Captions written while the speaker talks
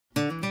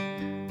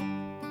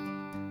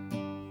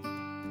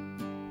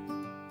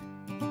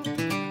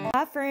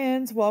Hi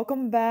friends,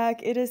 welcome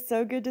back. It is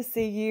so good to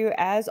see you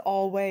as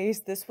always.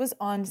 This was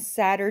on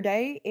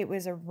Saturday. It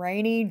was a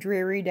rainy,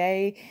 dreary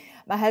day.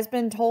 My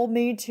husband told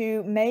me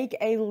to make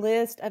a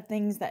list of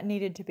things that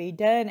needed to be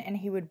done and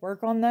he would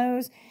work on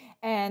those.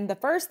 And the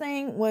first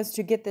thing was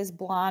to get this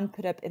blind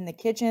put up in the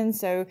kitchen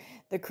so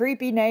the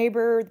creepy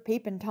neighbor, the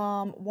peeping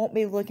Tom, won't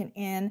be looking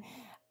in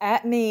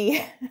at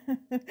me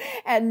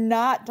at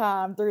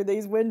nighttime through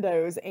these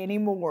windows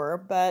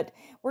anymore. But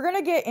we're going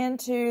to get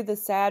into the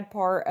sad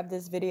part of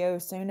this video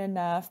soon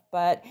enough.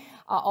 But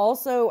I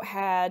also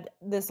had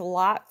this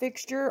light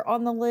fixture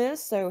on the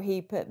list, so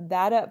he put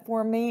that up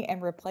for me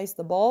and replaced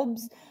the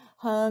bulbs.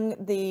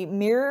 Hung the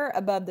mirror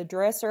above the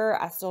dresser.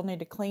 I still need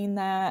to clean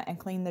that and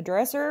clean the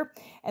dresser.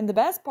 And the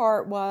best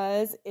part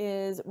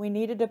is we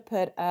needed to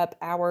put up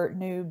our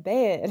new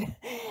bed.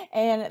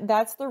 And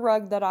that's the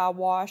rug that I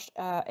washed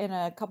in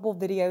a couple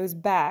videos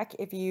back,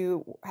 if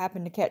you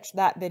happen to catch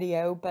that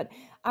video. But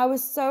I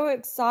was so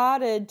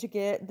excited to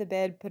get the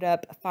bed put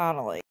up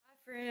finally.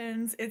 Hi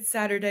friends, it's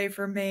Saturday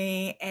for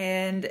me,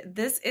 and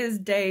this is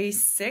day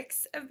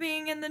 6 of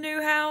being in the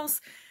new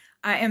house.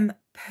 I am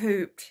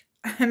pooped.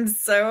 I'm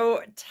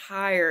so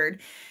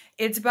tired.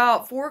 It's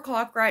about 4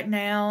 o'clock right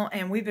now,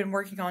 and we've been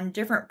working on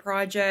different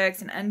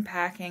projects and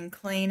unpacking,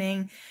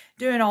 cleaning,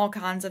 doing all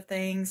kinds of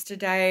things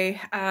today.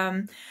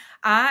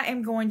 I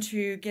am going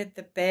to get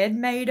the bed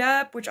made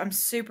up, which I'm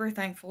super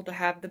thankful to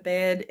have the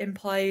bed in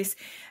place.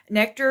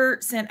 Nectar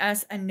sent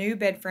us a new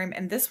bed frame,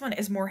 and this one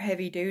is more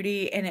heavy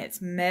duty, and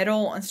it's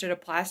metal instead of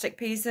plastic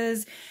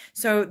pieces.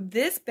 So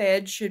this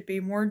bed should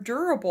be more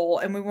durable,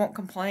 and we won't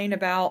complain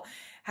about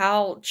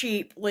how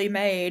cheaply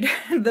made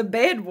the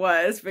bed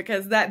was,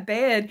 because that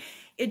bed,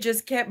 it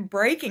just kept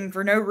breaking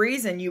for no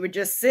reason. You would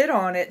just sit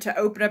on it to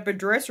open up a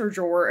dresser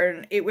drawer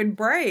and it would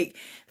break.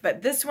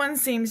 But this one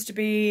seems to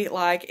be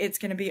like it's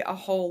going to be a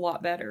whole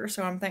lot better.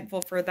 So I'm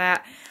thankful for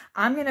that.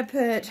 I'm going to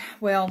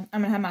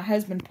have my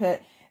husband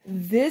put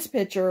this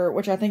picture,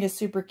 which I think is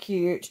super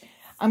cute.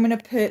 I'm going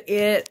to put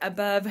it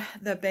above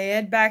the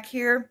bed back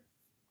here.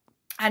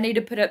 I need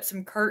to put up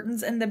some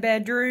curtains in the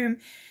bedroom.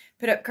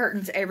 Put up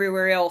curtains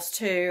everywhere else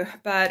too.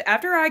 But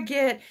after I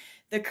get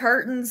the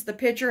curtains, the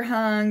picture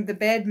hung, the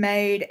bed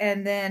made,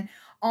 and then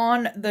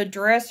on the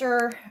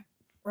dresser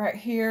right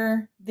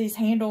here, these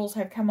handles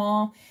have come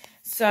off.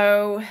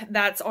 So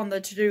that's on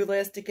the to-do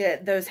list to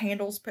get those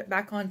handles put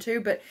back on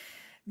too. But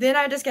then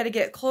I just got to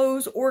get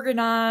clothes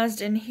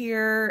organized in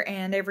here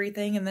and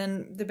everything. And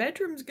then the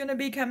bedroom's going to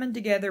be coming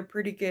together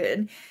pretty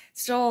good.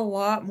 Still a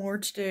lot more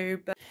to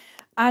do. But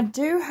I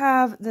do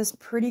have this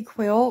pretty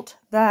quilt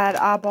that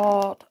I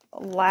bought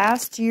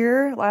last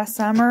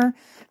summer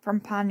from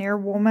Pioneer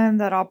Woman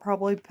that I'll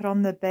probably put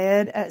on the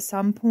bed at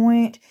some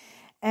point.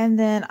 And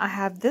then I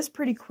have this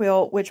pretty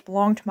quilt which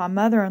belonged to my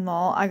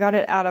mother-in-law. I got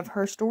it out of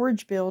her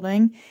storage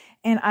building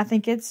and I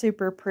think it's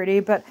super pretty,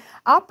 but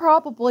I'll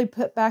probably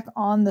put back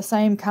on the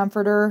same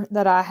comforter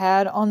that I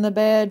had on the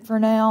bed for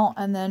now,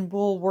 and then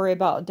we'll worry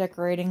about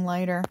decorating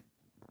later.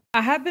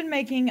 I have been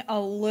making a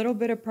little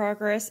bit of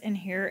progress in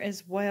here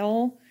as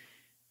well.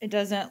 It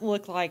doesn't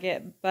look like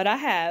it, but I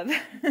have.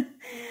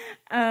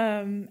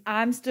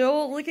 I'm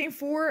still looking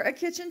for a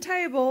kitchen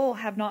table.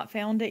 Have not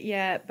found it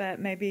yet, but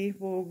maybe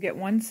we'll get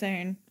one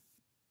soon.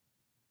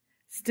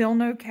 Still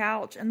no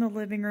couch in the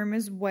living room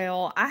as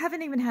well. I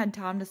haven't even had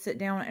time to sit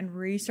down and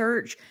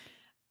research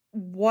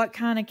what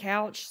kind of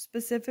couch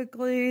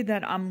specifically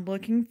that I'm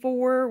looking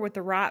for with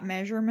the right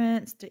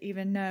measurements to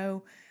even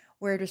know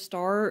where to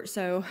start.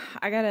 So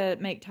I gotta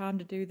make time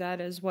to do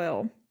that as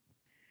well.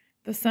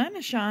 The sun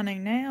is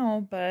shining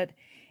now, but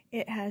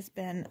it has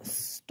been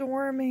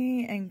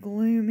stormy and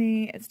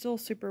gloomy. It's still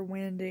super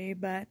windy,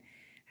 but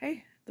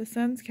hey, the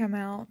sun's come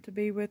out to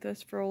be with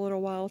us for a little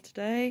while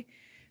today.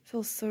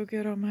 Feels so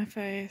good on my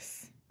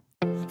face.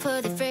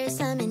 For the first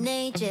time in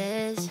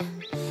ages,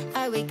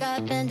 I wake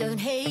up and don't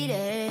hate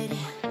it.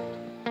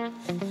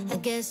 I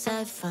guess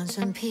I've found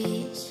some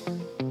peace.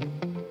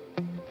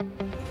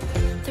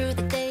 Through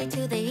the day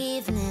to the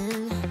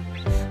evening,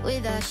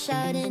 without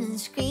shouting and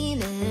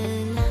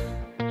screaming,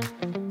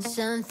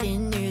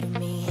 something new to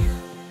me.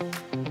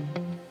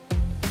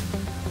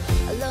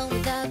 Alone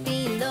without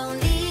being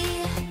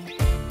lonely,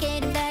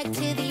 getting back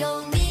to the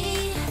old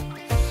me.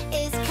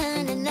 It's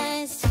kinda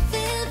nice to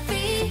feel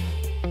free.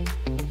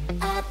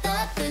 I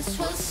thought this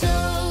was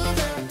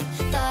over,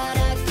 thought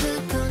I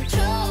could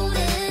control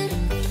it.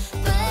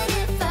 But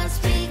if I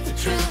speak the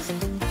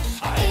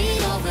truth, I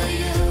ain't over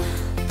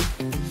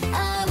you.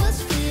 I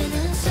was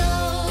feeling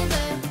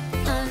sober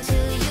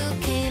until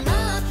you came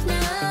up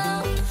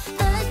now.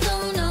 I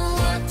don't know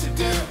what to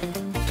do.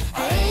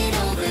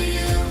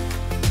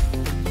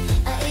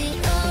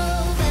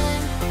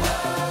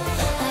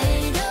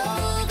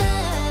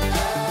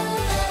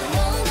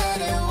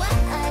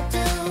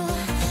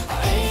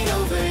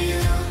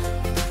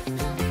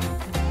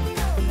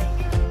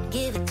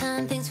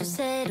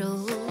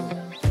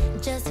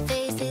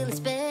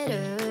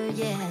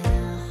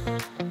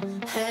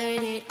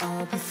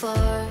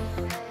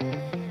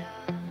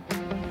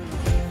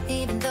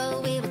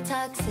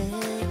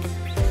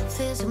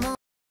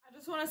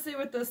 want to see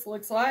what this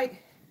looks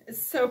like? It's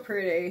so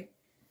pretty.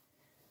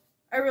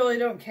 I really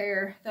don't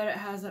care that it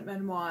hasn't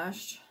been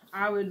washed.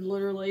 I would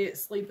literally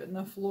sleep in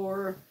the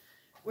floor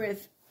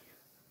with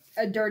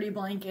a dirty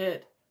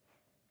blanket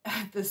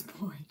at this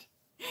point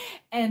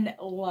and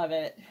love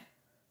it.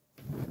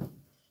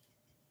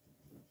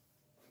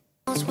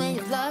 When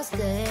you've lost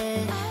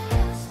it,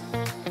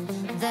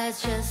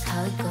 that's just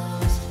how it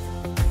goes.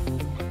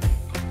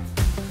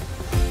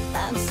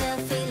 I'm still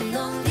feeling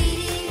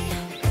lonely,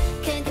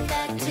 can't get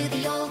back to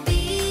the old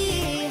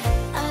me.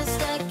 I'm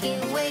stuck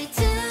in way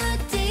too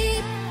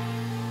deep.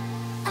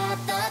 I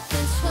thought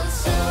this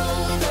was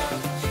over,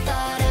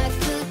 thought I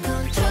could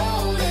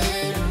control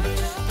it,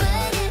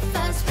 but if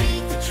I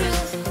speak the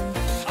truth,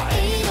 I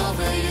ain't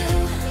over you.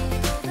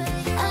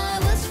 I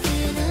was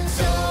feeling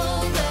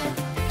sober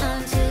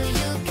until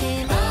you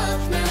came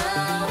up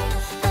now.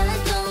 I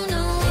don't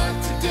know what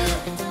to do.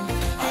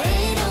 I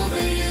ain't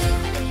over you.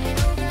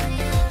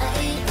 I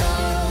ain't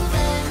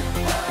over.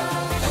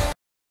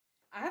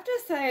 I have to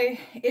say,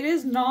 it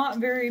is not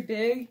very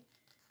big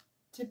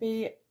to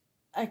be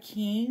a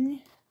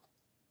king.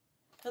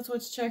 That's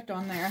what's checked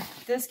on there.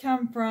 This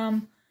come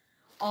from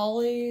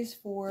Ollie's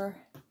for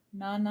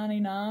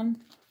 $9.99.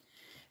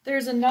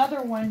 There's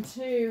another one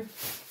too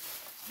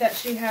that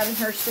she had in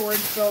her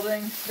storage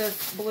building,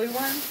 this blue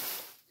one.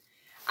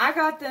 I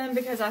got them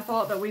because I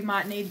thought that we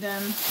might need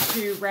them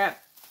to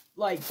wrap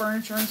like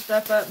furniture and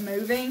stuff up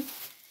moving.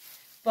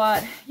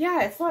 But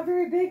yeah, it's not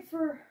very big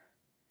for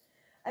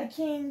a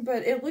king,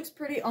 but it looks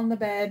pretty on the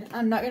bed.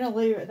 I'm not going to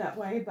leave it that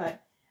way,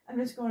 but I'm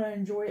just going to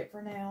enjoy it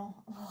for now.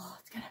 Oh,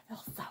 it's going to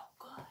feel so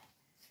good.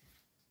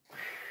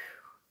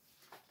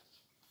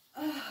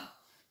 Oh,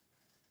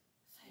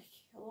 thank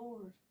you,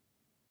 Lord.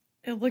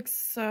 It looks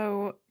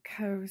so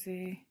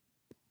cozy.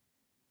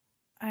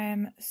 I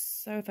am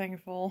so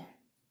thankful.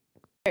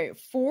 Okay,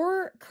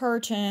 for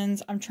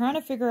curtains, I'm trying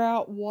to figure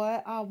out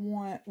what I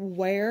want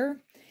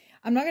where.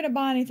 I'm not going to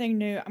buy anything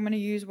new. I'm going to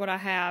use what I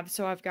have.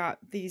 So I've got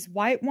these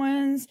white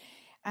ones,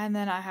 and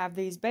then I have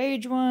these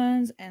beige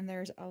ones, and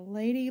there's a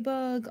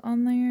ladybug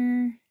on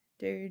there.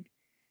 Dude.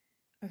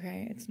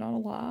 Okay, it's not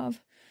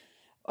alive.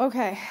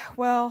 Okay,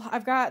 well,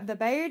 I've got the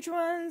beige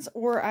ones,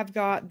 or I've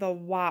got the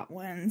white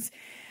ones.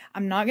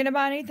 I'm not going to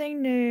buy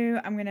anything new.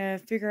 I'm going to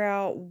figure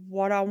out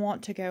what I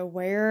want to go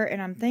where. And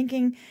I'm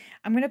thinking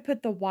I'm going to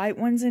put the white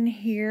ones in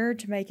here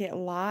to make it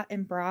light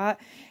and bright.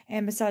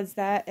 And besides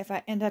that, if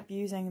I end up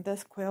using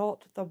this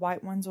quilt, the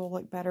white ones will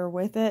look better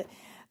with it.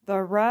 The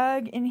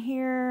rug in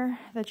here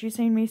that you've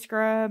seen me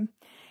scrub,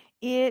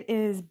 it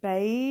is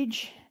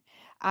beige.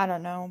 I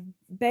don't know.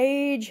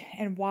 Beige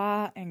and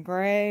white and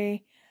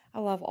gray. I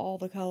love all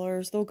the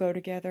colors. They'll go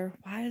together.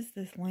 Why is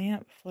this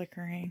lamp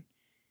flickering?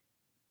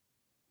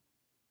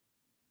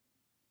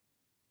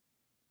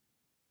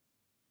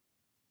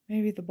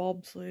 Maybe the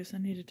bulb's loose. I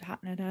need to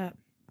tighten it up.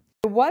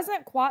 It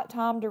wasn't quite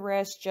time to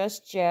rest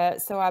just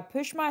yet, so I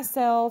pushed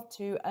myself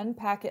to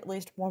unpack at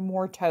least one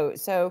more tote.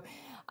 So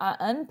I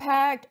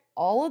unpacked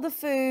all of the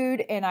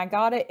food and I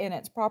got it in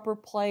its proper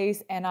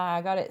place and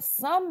I got it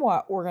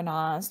somewhat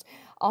organized.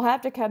 I'll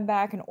have to come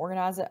back and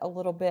organize it a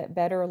little bit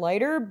better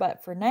later,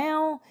 but for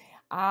now,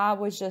 I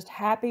was just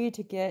happy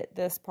to get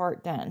this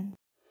part done.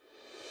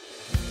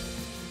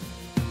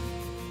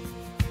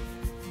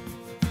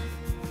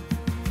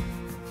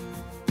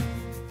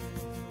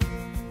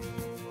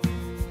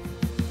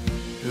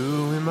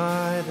 Who am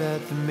I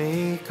that the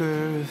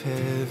maker of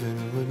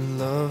heaven would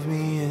love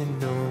me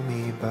and know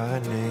me by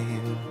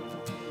name?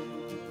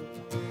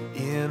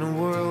 In a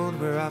world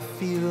where I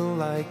feel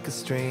like a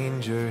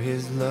stranger,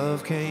 his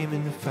love came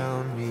and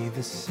found me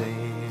the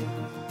same.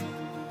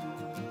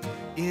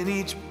 In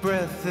each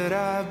breath that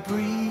I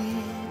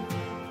breathe,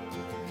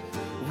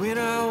 when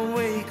I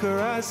wake or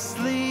I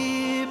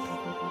sleep,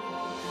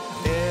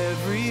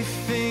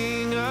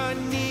 everything I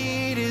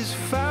need is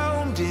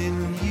found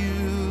in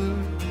you.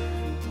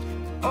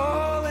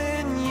 All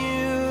in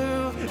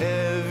you,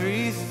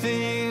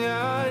 everything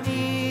I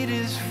need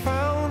is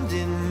found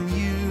in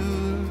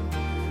you.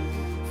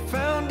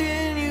 Found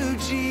in you,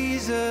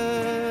 Jesus.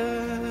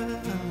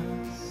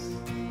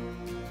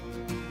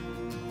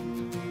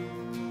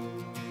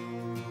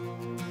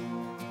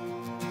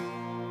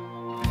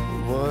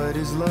 What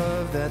is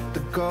love that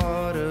the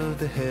God of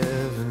the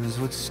heavens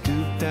would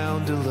stoop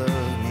down to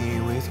love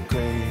me with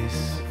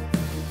grace?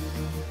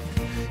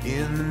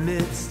 In the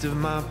midst of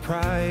my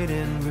pride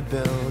and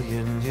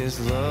rebellion, his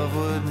love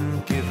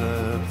wouldn't give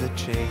up the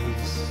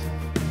chase.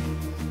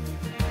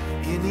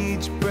 In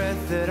each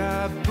breath that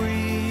I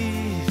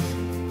breathe,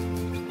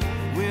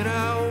 when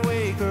I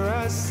wake or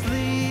I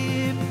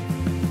sleep,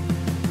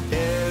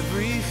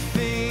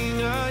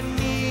 everything I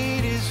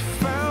need is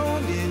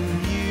found in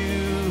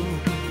you.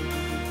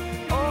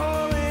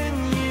 All in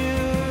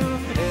you,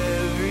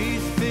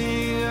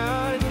 everything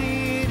I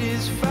need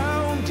is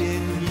found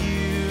in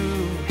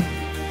you.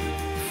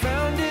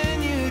 Found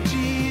in you,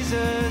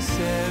 Jesus.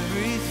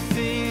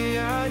 Everything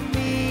I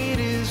need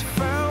is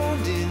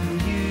found in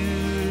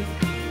you.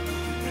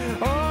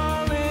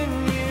 All in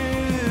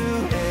you.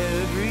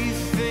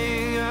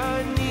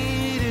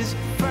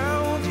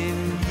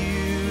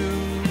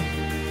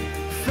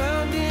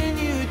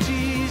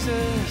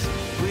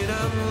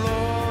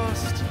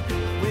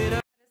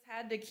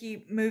 had to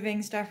keep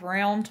moving stuff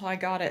around until I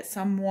got it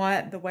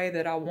somewhat the way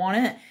that I want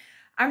it.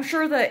 I'm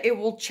sure that it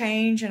will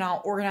change and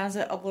I'll organize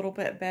it a little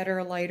bit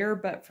better later,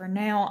 but for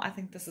now, I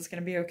think this is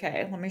going to be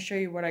okay. Let me show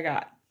you what I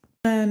got.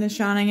 And it's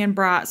shining and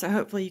bright, so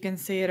hopefully you can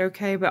see it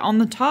okay. But on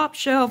the top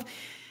shelf,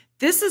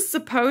 this is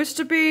supposed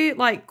to be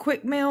like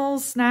quick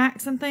meals,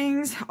 snacks, and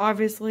things.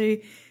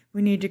 Obviously,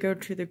 we need to go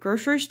to the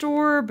grocery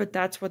store, but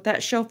that's what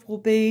that shelf will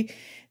be.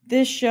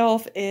 This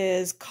shelf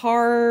is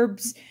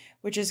carbs,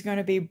 which is going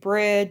to be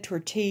bread,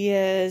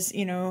 tortillas,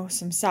 you know,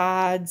 some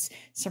sides,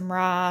 some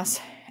rice,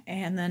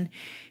 and then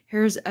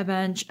here's a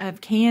bunch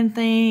of canned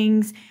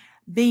things,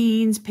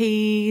 beans,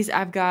 peas.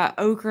 I've got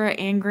okra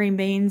and green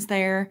beans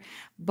there.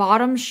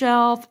 Bottom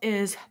shelf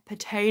is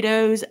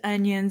potatoes,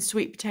 onions,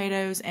 sweet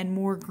potatoes, and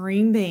more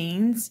green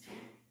beans.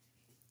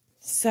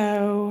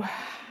 So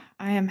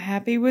I am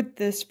happy with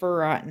this for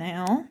right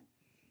now.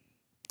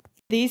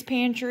 These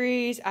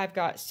pantries, I've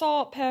got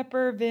salt,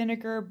 pepper,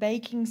 vinegar,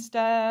 baking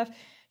stuff,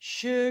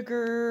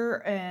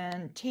 sugar,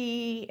 and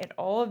tea, and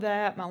all of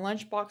that. My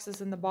lunch box is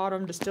in the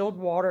bottom, distilled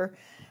water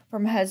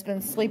from my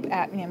husband's sleep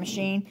apnea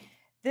machine.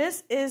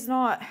 This is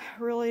not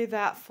really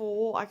that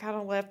full. I kind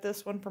of left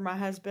this one for my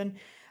husband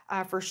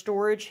for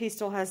storage. He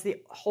still has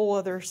the whole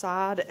other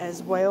side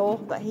as well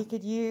that he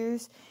could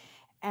use.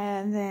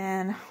 And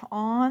then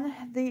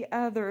on the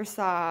other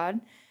side,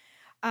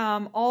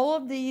 all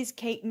of these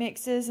cake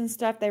mixes and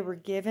stuff, they were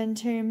given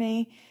to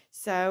me.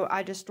 So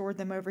I just stored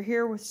them over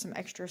here with some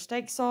extra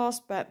steak sauce.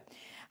 But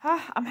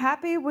I'm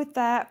happy with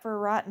that for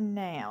right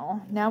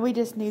now. Now we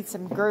just need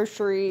some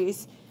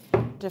groceries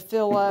to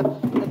fill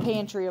up the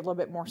pantry a little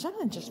bit more.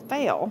 Something just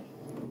fell.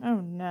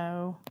 Oh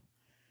no.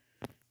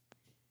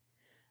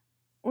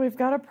 We've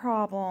got a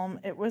problem.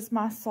 It was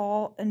my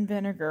salt and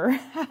vinegar.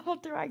 How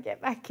do I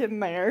get back in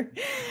there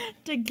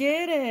to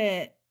get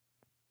it?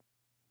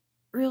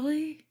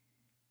 Really?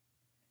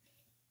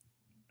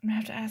 I'm gonna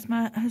have to ask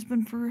my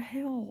husband for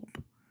help.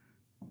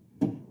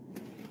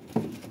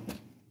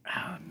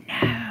 Oh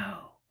no.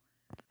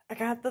 I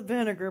got the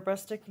vinegar by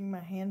sticking my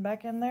hand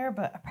back in there,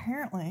 but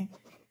apparently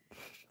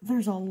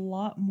there's a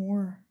lot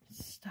more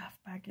stuff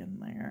back in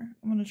there.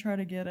 I'm gonna try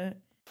to get it.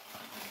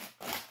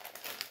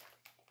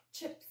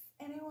 Chips,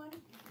 anyone?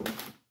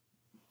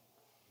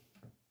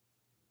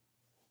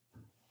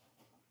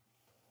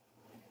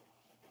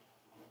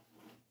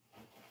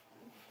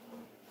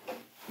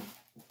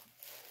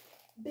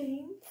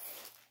 Beans.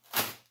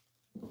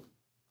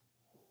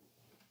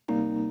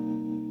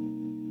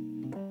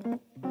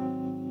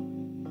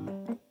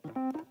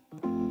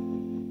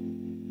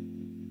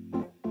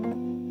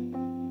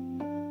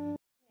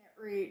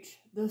 Reach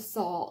the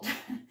salt,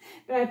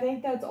 but I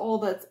think that's all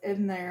that's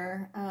in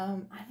there. I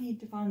need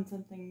to find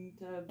something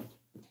to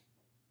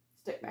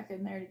stick back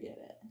in there to get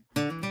it.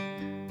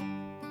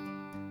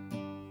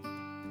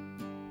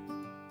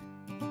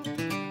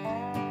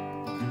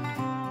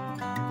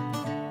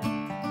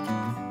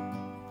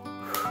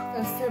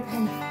 That's so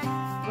painful,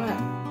 but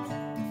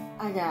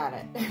I got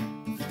it.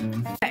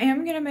 I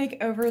am gonna make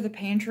over the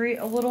pantry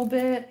a little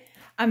bit.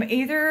 I'm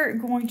either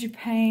going to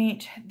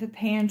paint the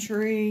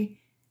pantry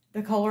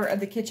the color of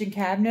the kitchen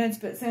cabinets,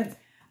 but since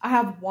I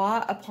have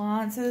white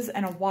appliances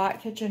and a white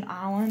kitchen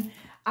island,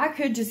 I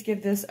could just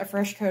give this a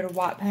fresh coat of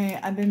white paint.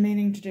 I've been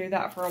meaning to do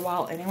that for a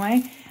while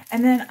anyway.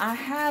 And then I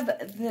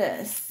have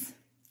this,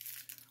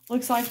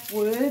 looks like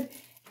wood,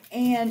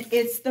 and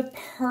it's the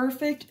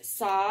perfect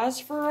size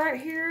for right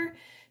here.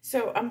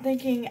 So I'm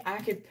thinking I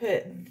could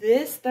put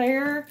this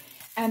there,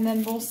 and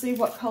then we'll see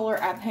what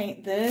color I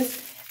paint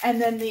this. And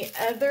then the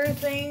other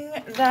thing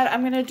that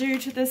I'm going to do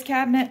to this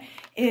cabinet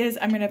is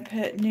I'm going to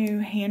put new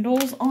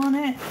handles on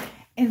it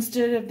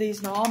instead of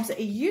these knobs.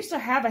 It used to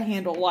have a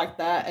handle like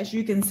that, as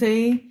you can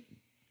see,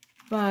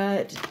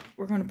 but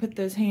we're going to put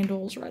those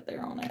handles right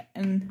there on it.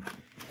 And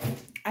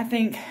I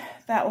think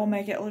that will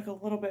make it look a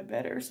little bit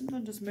better.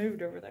 Something just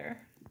moved over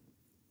there.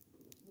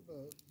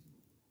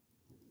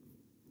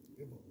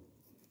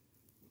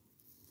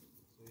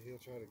 So he'll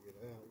try to get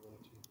out,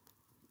 won't you?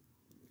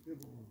 Good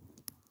boy.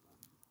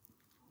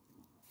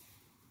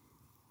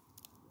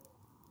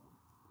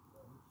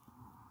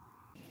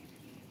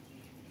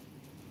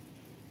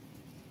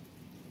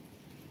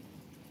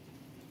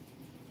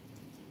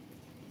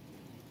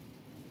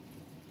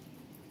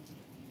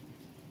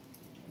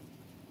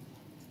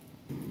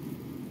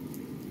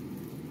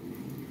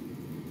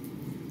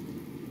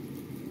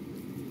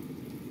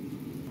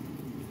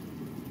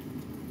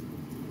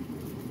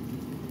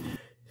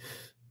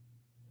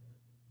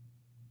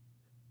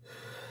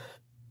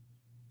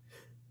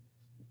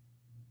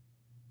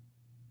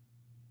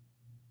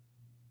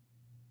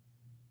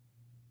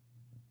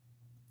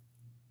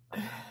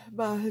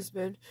 My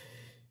husband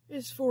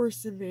is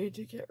forcing me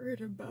to get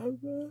rid of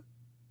Bubba.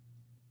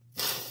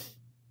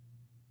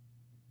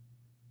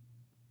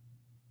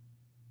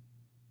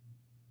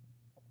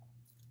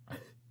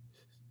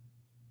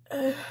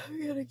 I'm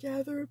gonna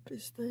gather up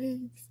his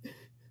things.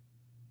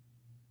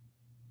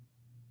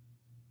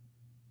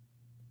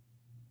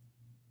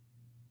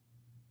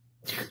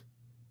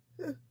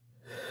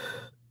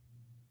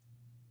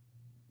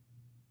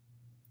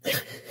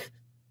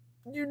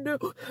 You know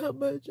how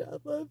much I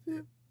love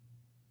him.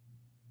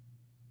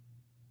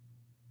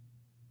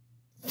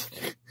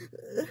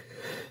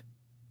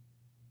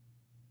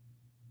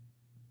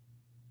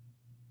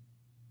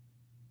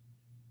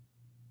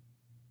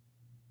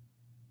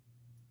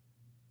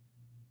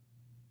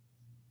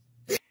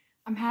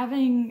 I'm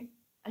having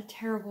a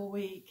terrible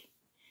week.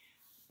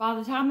 By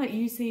the time that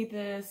you see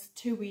this,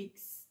 2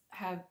 weeks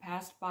have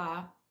passed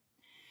by.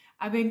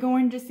 I've been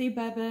going to see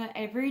Bubba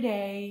every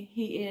day.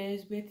 He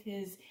is with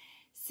his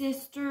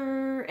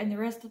sister and the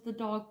rest of the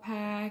dog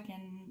pack,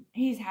 and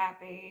he's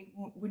happy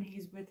when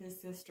he's with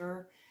his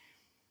sister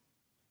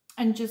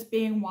and just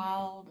being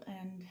wild,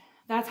 and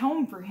that's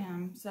home for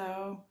him.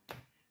 So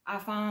I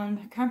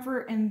find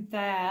comfort in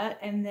that.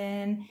 And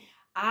then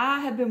I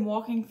have been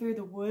walking through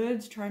the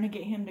woods trying to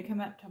get him to come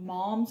up to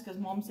Mom's, because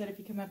Mom said if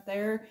he come up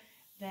there,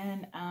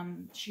 then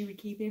she would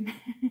keep him,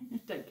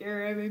 take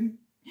care of him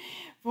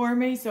for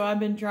me. So I've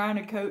been trying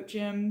to coach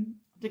him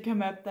to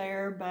come up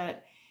there,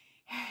 but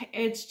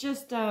it's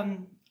just,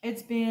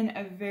 it's been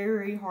a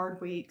very hard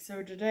week.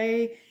 So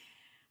today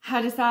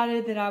I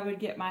decided that I would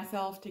get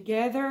myself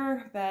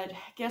together, but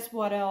guess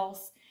what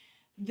else?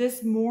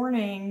 This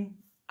morning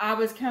I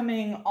was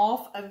coming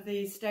off of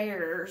these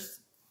stairs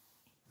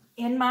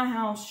in my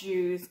house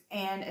shoes,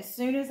 and as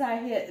soon as I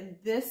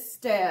hit this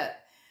step,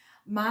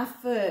 my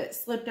foot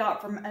slipped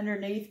out from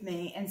underneath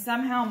me, and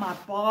somehow my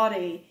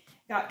body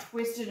got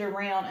twisted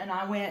around, and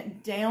I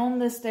went down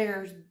the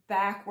stairs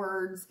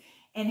backwards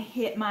and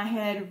hit my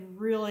head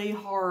really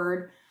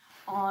hard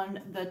on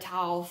the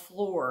tile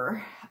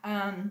floor.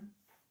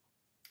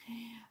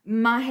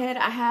 My head,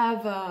 I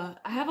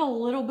have a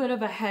little bit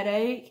of a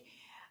headache.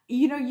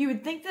 You know, you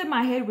would think that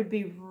my head would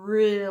be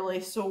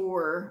really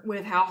sore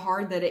with how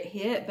hard that it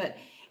hit, but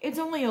it's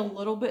only a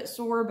little bit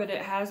sore, but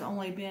it has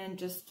only been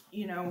just,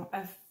 you know,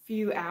 a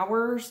few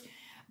hours.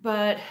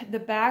 But the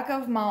back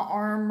of my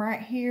arm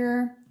right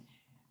here,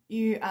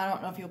 I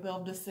don't know if you'll be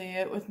able to see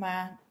it with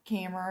my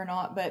camera or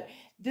not, but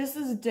this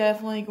is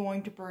definitely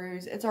going to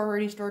bruise. It's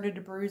already started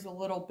to bruise a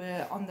little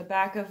bit on the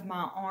back of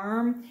my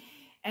arm.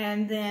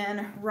 And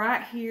then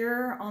right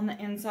here on the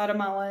inside of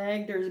my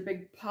leg, there's a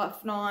big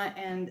puff knot,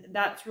 and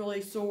that's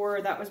really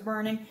sore. That was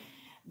burning.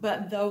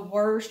 But the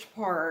worst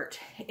part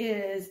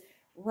is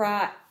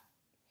right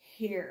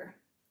here.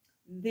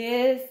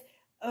 This,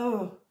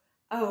 oh,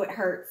 it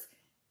hurts.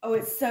 Oh,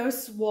 it's so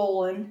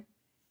swollen,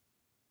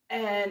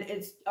 and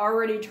it's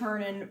already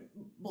turning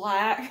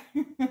black.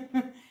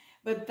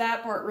 But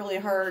that part really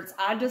hurts.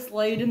 I just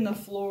laid in the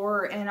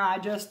floor and I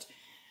just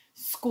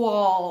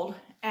squalled,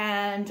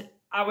 and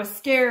I was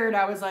scared.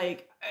 I was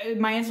like,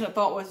 my instant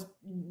thought was,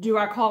 do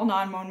I call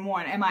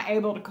 911? Am I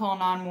able to call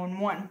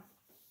 911?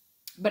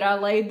 But I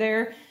laid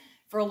there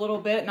for a little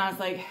bit, and I was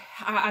like,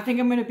 I think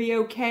I'm going to be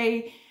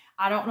okay.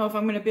 I don't know if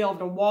I'm going to be able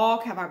to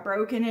walk. Have I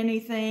broken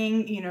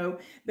anything? You know,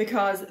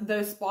 because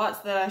those spots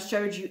that I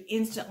showed you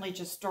instantly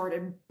just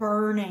started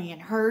burning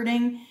and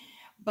hurting.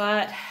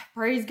 But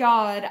praise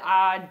God,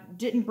 I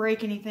didn't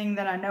break anything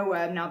that I know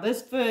of. Now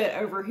this foot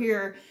over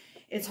here,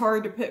 it's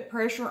hard to put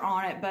pressure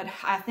on it, but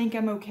I think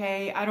I'm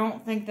okay. I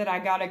don't think that I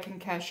got a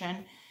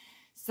concussion.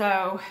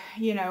 So,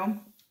 you know,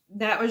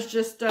 that was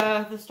just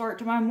the start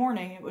to my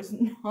morning. It was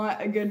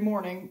not a good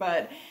morning,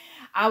 but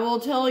I will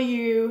tell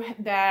you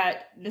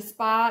that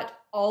despite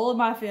all of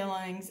my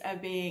feelings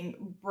of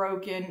being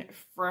broken,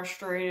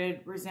 frustrated,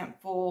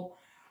 resentful,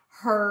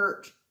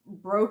 hurt,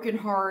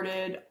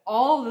 brokenhearted,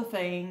 all the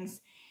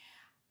things,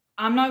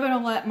 I'm not going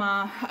to let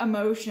my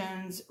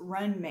emotions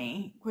run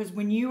me, because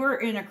when you are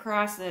in a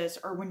crisis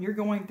or when you're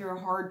going through a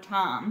hard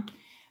time,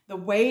 the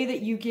way that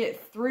you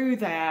get through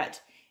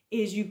that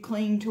is you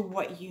cling to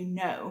what you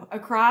know. A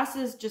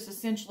crisis just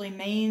essentially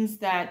means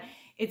that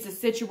it's a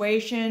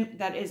situation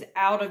that is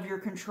out of your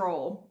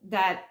control,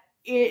 that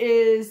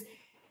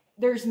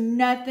there's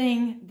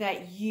nothing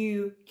that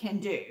you can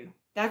do.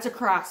 That's a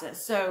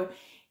crisis. So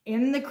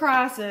in the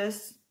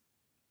crisis,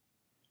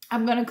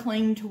 I'm going to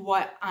cling to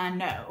what I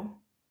know.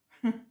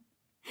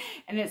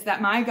 And it's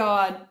that my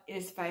God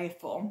is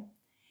faithful.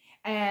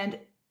 And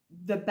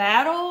the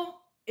battle,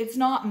 it's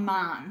not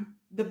mine.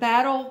 The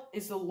battle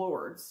is the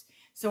Lord's.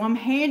 So I'm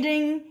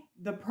handing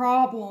the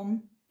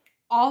problem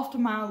off to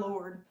my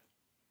Lord.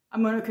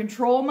 I'm going to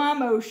control my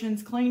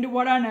emotions, cling to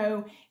what I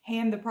know,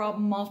 hand the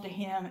problem off to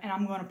Him, and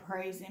I'm going to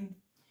praise Him.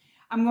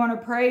 I'm going to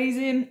praise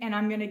Him, and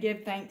I'm going to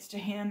give thanks to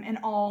Him in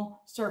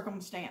all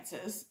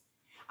circumstances.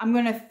 I'm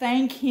going to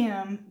thank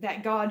Him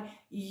that, God,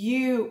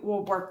 you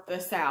will work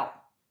this out,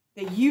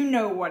 that you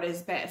know what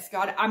is best.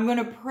 God, I'm going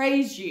to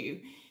praise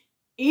you.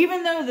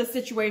 Even though the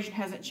situation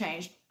hasn't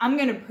changed, I'm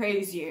going to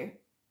praise you.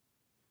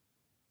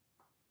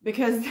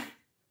 Because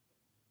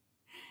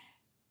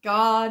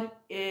God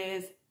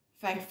is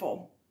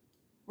faithful.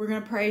 We're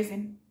going to praise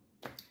Him.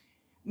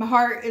 My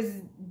heart is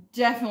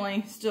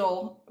definitely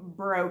still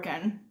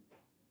broken.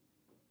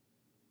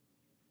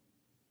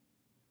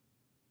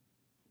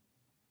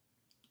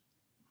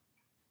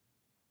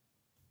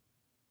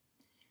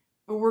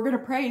 But we're going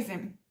to praise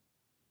Him.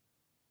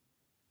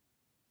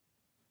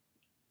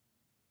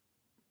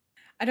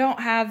 I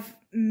don't have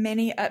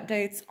many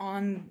updates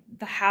on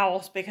the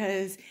house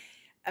because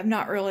I've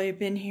not really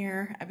been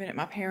here. I've been at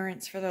my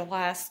parents' for the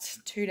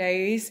last 2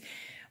 days.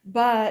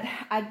 But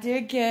I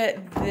did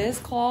get this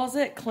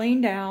closet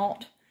cleaned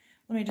out.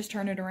 Let me just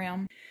turn it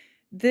around.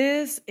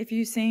 This, if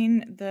you've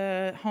seen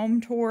the home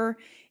tour,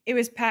 it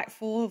was packed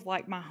full of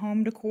like my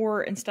home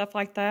decor and stuff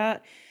like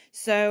that.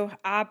 So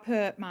I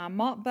put my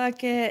mop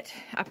bucket.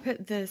 I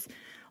put this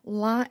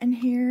light in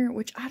here,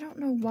 which I don't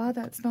know why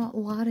that's not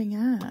lighting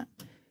up.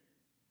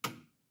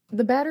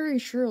 The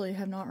batteries surely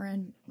have not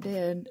ran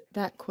dead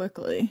that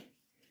quickly.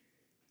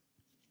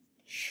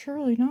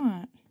 Surely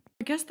not.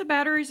 I guess the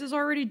batteries is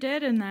already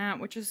dead in that,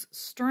 which is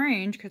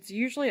strange because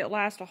usually it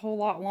lasts a whole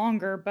lot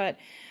longer. But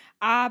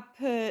I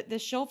put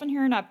this shelf in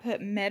here and I put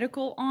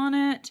medical on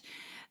it.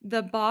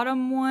 The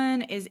bottom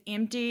one is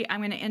empty.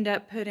 I'm going to end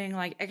up putting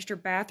like extra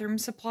bathroom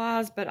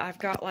supplies, but I've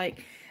got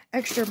like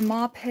extra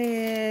mop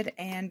head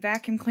and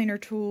vacuum cleaner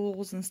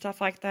tools and stuff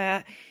like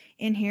that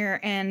in here.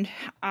 And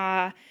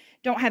I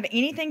don't have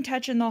anything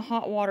touching the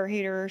hot water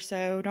heater,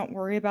 so don't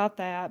worry about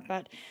that.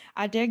 But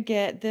I did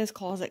get this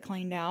closet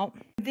cleaned out.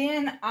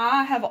 Then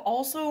I have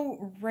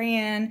also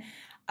ran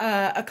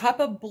a cup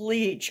of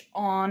bleach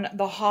on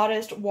the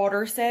hottest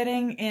water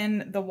setting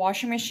in the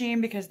washing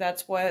machine because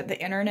that's what the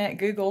internet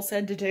Google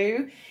said to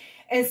do.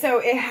 And so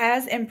it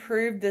has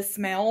improved the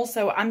smell.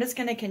 So I'm just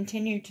going to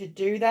continue to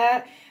do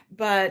that.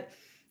 But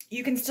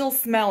you can still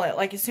smell it.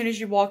 Like as soon as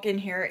you walk in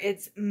here,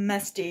 it's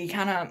musty,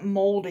 kind of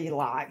moldy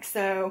like.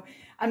 So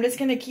I'm just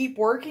going to keep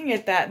working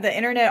at that. The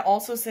internet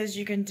also says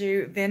you can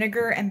do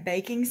vinegar and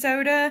baking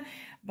soda,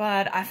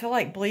 but I feel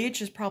like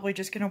bleach is probably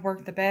just going to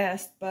work the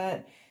best.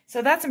 But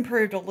so that's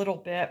improved a little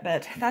bit,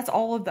 but that's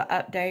all of the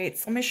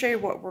updates. Let me show you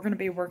what we're going to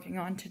be working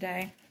on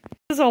today.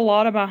 This is a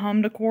lot of my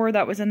home decor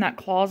that was in that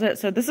closet.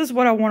 So this is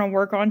what I want to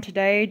work on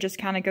today. Just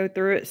kind of go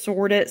through it,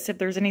 sort it, see if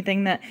there's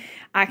anything that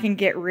I can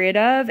get rid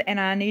of. And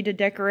I need to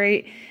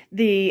decorate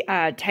the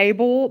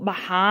table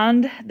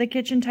behind the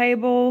kitchen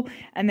table.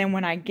 And then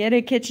when I get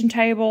a kitchen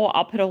table,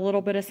 I'll put a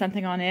little bit of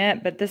something on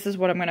it. But this is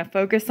what I'm going to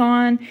focus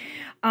on.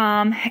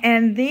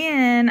 And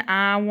then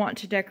I want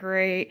to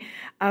decorate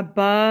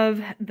above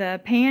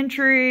the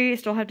pantry.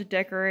 Still have to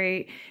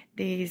decorate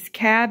these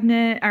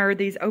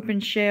these open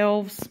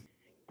shelves.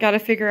 Got to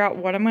figure out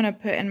what I'm going to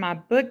put in my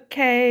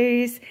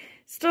bookcase.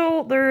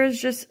 Still, there is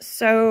just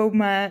so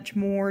much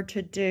more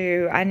to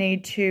do. I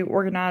need to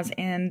organize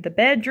in the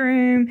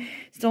bedroom.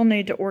 Still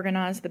need to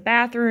organize the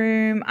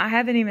bathroom. I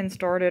haven't even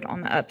started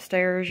on the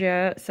upstairs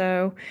yet.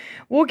 So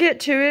we'll get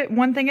to it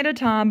one thing at a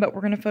time, but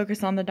we're going to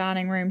focus on the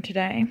dining room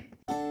today.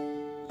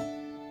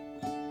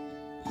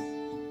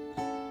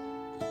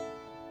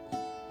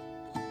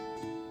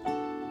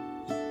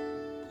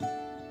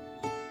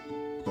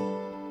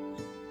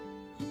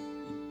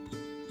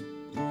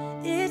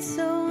 It's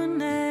so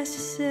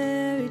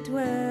unnecessary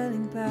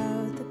dwelling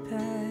about the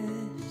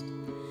past,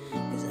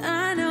 'cause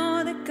I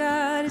know that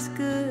God is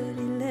good,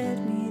 He led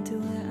me to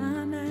where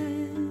I'm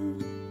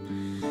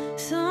at.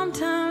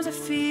 Sometimes I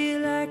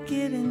feel like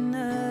giving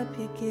up,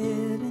 you're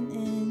giving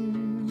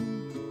in,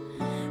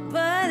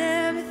 but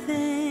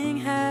everything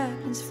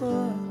happens for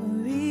a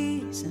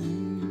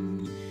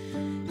reason.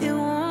 It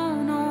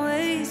won't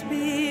always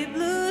be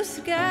blue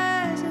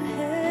skies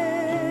ahead.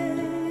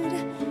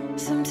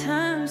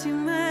 Sometimes you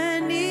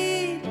might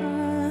need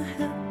a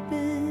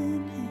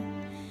helping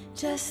hand,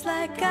 just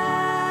like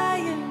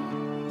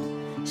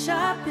iron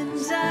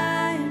sharpens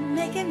iron,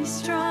 making me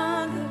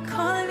stronger,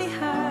 calling me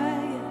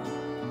higher.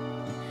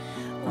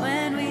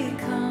 When we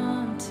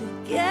come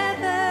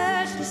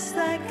together, just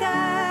like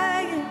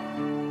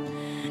iron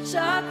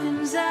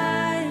sharpens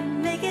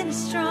iron, making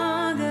us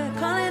stronger,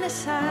 calling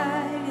us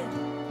higher.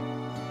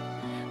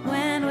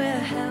 When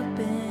we're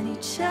helping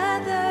each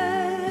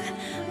other,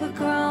 we're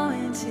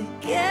growing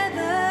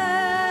together.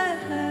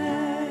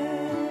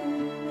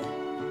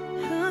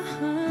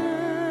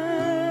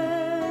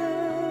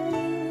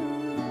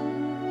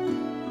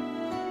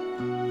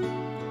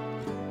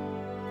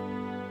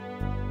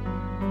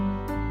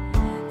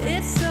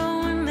 It's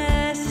so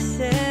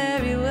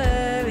unnecessary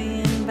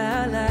worrying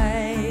about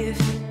life.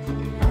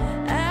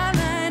 I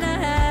might not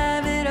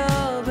have it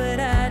all, but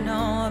I know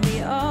I'll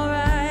be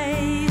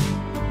alright.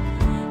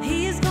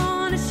 He's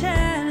gonna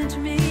challenge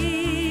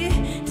me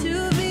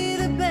to be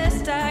the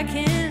best I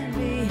can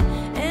be,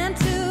 and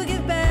to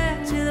give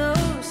back to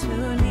those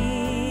who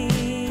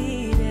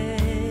need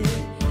it.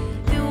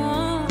 It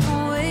won't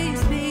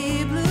always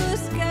be blue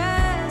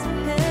skies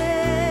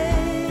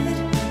ahead.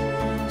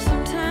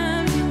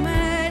 Sometimes you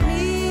might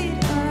need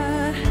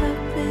a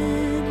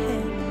helping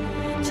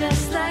hand,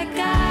 just like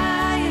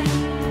iron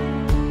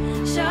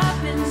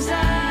sharpens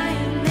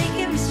iron,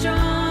 making me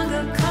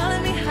stronger,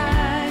 calling me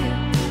higher.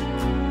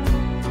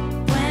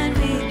 When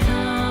we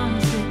come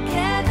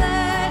together,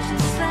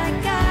 just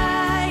like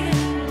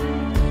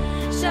iron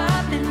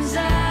sharpens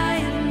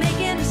iron,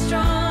 making us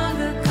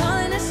stronger,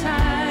 calling us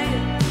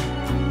higher.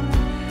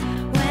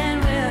 When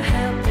we're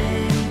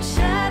helping each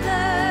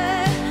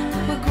other,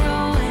 we're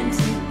growing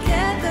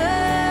together.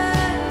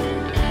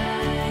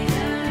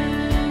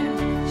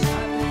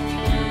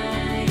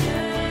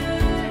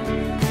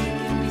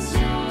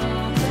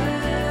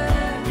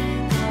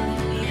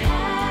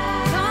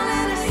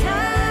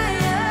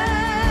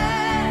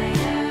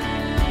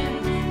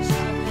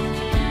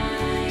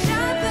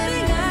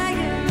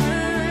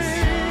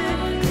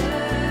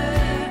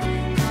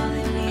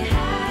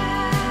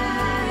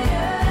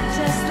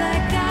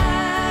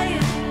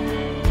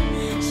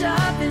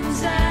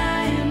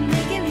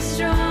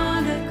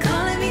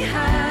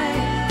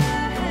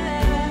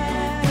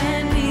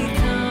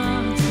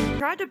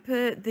 tried to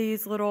put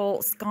these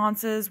little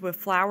sconces with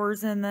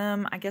flowers in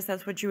them. I guess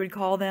that's what you would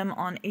call them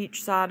on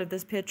each side of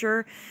this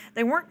picture.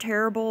 They weren't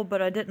terrible,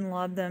 but I didn't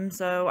love them,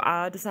 so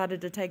I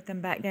decided to take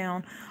them back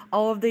down.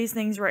 All of these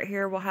things right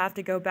here will have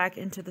to go back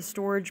into the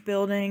storage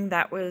building.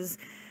 That was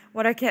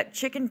what I kept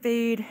chicken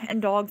feed and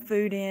dog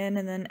food in,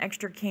 and then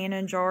extra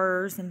canning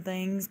jars and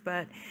things.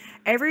 But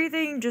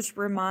everything just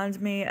reminds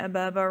me of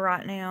Bubba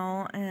right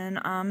now, and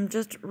I'm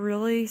just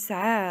really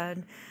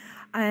sad.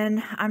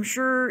 And I'm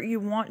sure you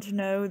want to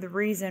know the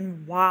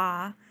reason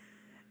why.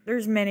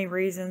 There's many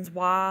reasons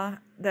why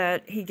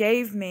that he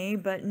gave me,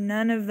 but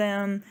none of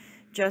them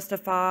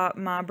justify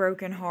my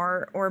broken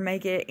heart or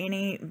make it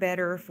any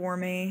better for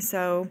me.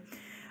 So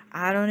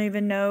I don't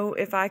even know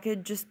if I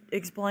could just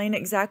explain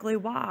exactly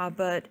why,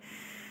 but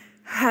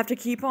I have to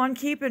keep on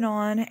keeping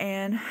on,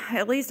 and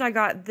at least I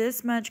got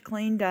this much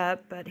cleaned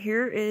up. But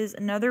here is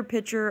another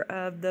picture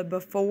of the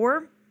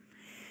before.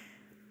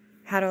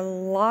 Had a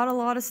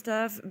lot of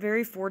stuff.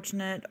 Very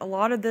fortunate. A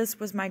lot of this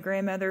was my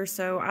grandmother,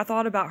 so I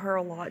thought about her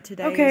a lot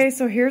today. Okay,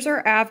 so here's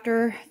our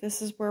after.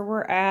 This is where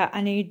we're at. I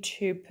need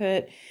to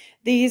put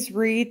these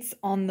wreaths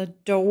on the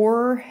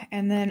door,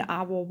 and then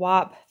I will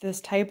wipe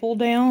this table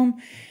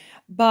down.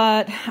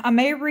 But I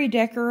may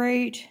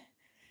redecorate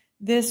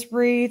this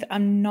wreath.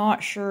 I'm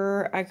not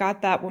sure. I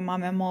got that when my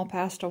mama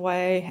passed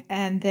away.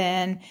 And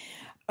then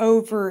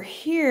over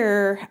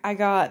here, I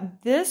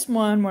got this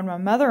one when my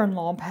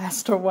mother-in-law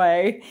passed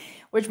away,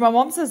 which my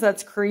mom says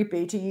that's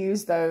creepy to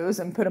use those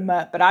and put them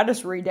up, but I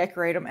just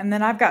redecorate them. And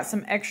then I've got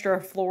some extra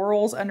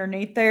florals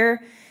underneath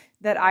there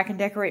that I can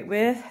decorate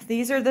with.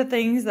 These are the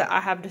things that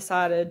I have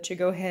decided to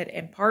go ahead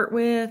and part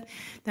with.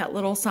 That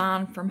little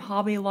sign from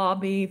Hobby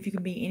Lobby, if you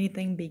can be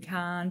anything, be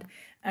kind.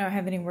 I don't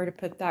have anywhere to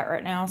put that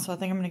right now, so I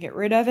think I'm going to get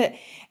rid of it.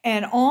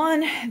 And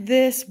on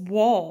this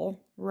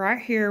wall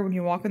right here, when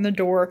you walk in the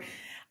door,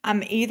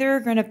 I'm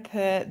either going to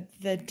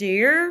put the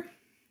deer,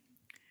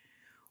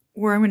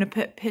 or I'm going to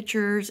put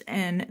pictures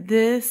and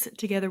this,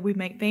 Together We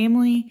Make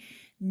Family.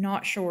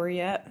 Not sure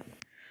yet.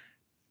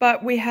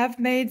 But we have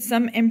made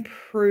some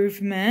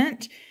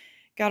improvement.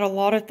 Got a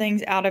lot of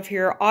things out of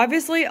here.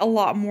 Obviously, a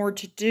lot more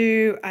to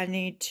do. I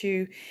need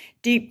to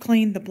deep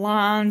clean the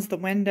blinds, the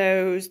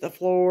windows, the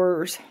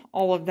floors,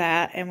 all of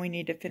that. And we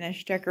need to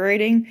finish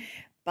decorating.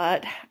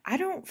 But I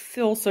don't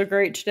feel so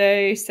great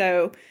today,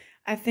 so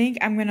I think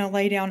I'm going to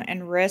lay down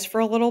and rest for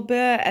a little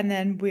bit, and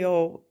then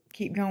we'll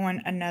keep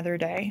going another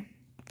day.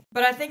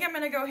 But I think I'm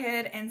going to go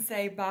ahead and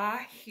say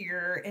bye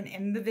here and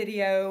end the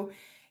video.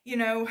 You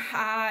know,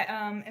 I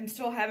am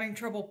still having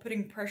trouble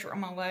putting pressure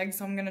on my legs,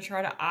 so I'm going to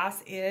try to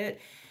ice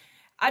it.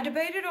 I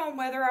debated on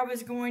whether I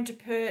was going to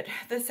put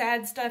the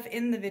sad stuff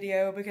in the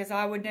video, because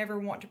I would never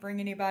want to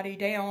bring anybody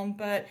down.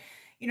 But,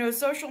 you know,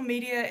 social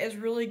media is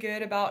really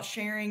good about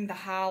sharing the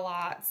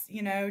highlights,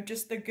 you know,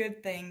 just the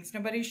good things.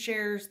 Nobody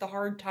shares the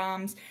hard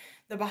times,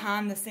 the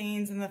behind the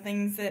scenes, and the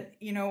things that,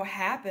 you know,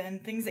 happen,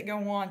 things that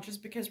go on.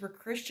 Just because we're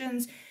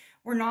Christians,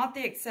 we're not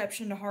the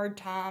exception to hard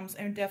times,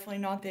 and definitely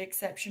not the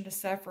exception to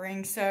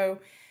suffering. So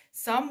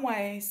some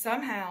way,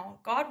 somehow,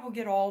 God will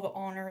get all the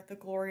honor, the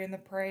glory, and the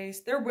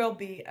praise. There will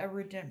be a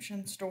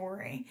redemption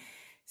story.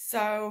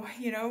 So,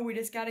 you know, we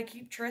just got to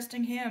keep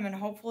trusting Him, and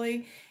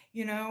hopefully,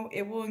 you know,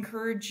 it will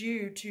encourage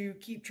you to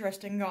keep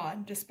trusting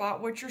God.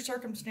 Despite what your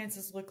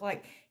circumstances look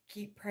like,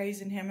 keep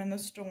praising Him in the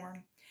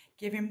storm.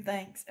 Give Him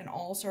thanks in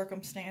all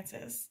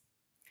circumstances.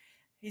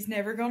 He's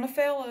never going to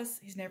fail us.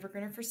 He's never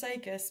going to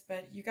forsake us.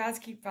 But you guys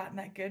keep fighting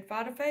that good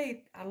fight of faith.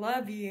 I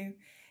love you.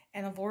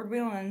 And the Lord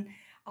willing,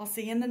 I'll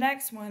see you in the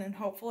next one. And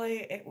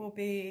hopefully it will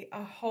be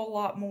a whole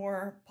lot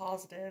more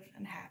positive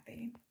and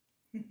happy.